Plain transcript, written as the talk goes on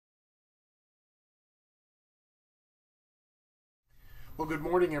Well, good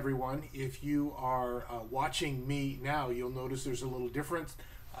morning, everyone. If you are watching me now, you'll notice there's a little difference.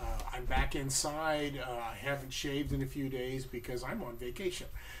 I'm back inside. I haven't shaved in a few days because I'm on vacation.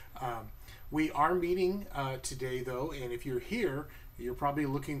 We are meeting today, though, and if you're here, you're probably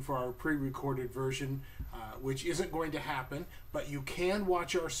looking for our pre-recorded version, which isn't going to happen, but you can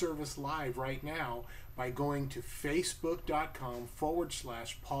watch our service live right now by going to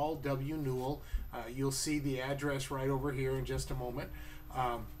facebook.com/Paul W. Newell. You'll see the address right over here in just a moment.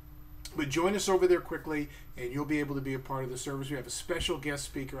 But join us over there quickly, and you'll be able to be a part of the service. We have a special guest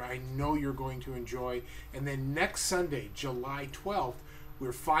speaker I know you're going to enjoy. And then next Sunday, July 12th,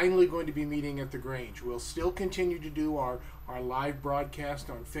 we're finally going to be meeting at the Grange. We'll still continue to do our live broadcast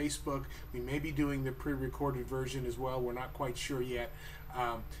on Facebook. We may be doing the pre-recorded version as well. We're not quite sure yet.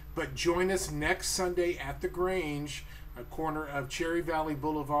 But join us next Sunday at the Grange, a corner of Cherry Valley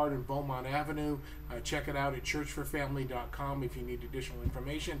Boulevard and Beaumont Avenue. Check it out at ChurchForFamily.com if you need additional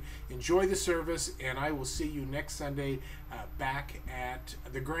information. Enjoy the service, and I will see you next Sunday back at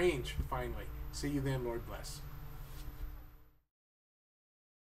the Grange, finally. See you then. Lord bless.